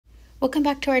Welcome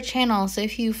back to our channel. So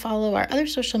if you follow our other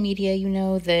social media, you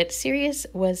know that Sirius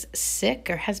was sick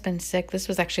or has been sick. This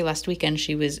was actually last weekend.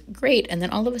 She was great. And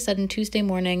then all of a sudden, Tuesday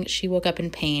morning, she woke up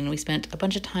in pain. We spent a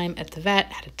bunch of time at the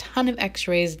vet, had a ton of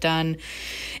x-rays done,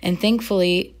 and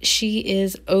thankfully she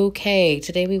is okay.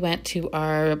 Today we went to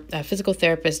our physical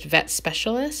therapist vet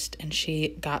specialist and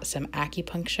she got some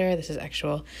acupuncture. This is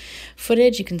actual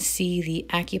footage. You can see the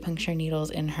acupuncture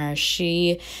needles in her.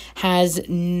 She has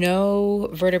no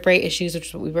vertebrae issues, which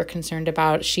is what we were concerned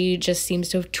about. She just seems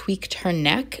to have tweaked her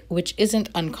neck, which isn't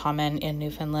uncommon in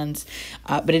Newfoundlands,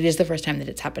 but it is the first time that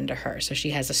it's happened to her. So she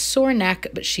has a sore neck,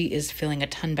 but she is feeling a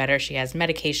ton better. She has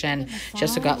medication. She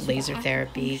also got laser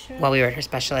therapy while we were at her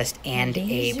specialist and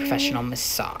a professional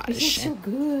massage. This is so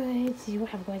good. You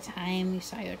have a good time. You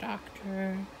saw your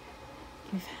doctor.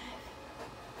 Give me 5.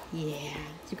 Yeah.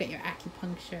 You got your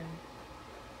acupuncture.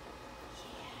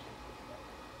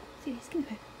 See, give me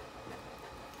 5.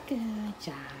 Good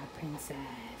job, princess.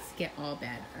 Get all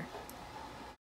better.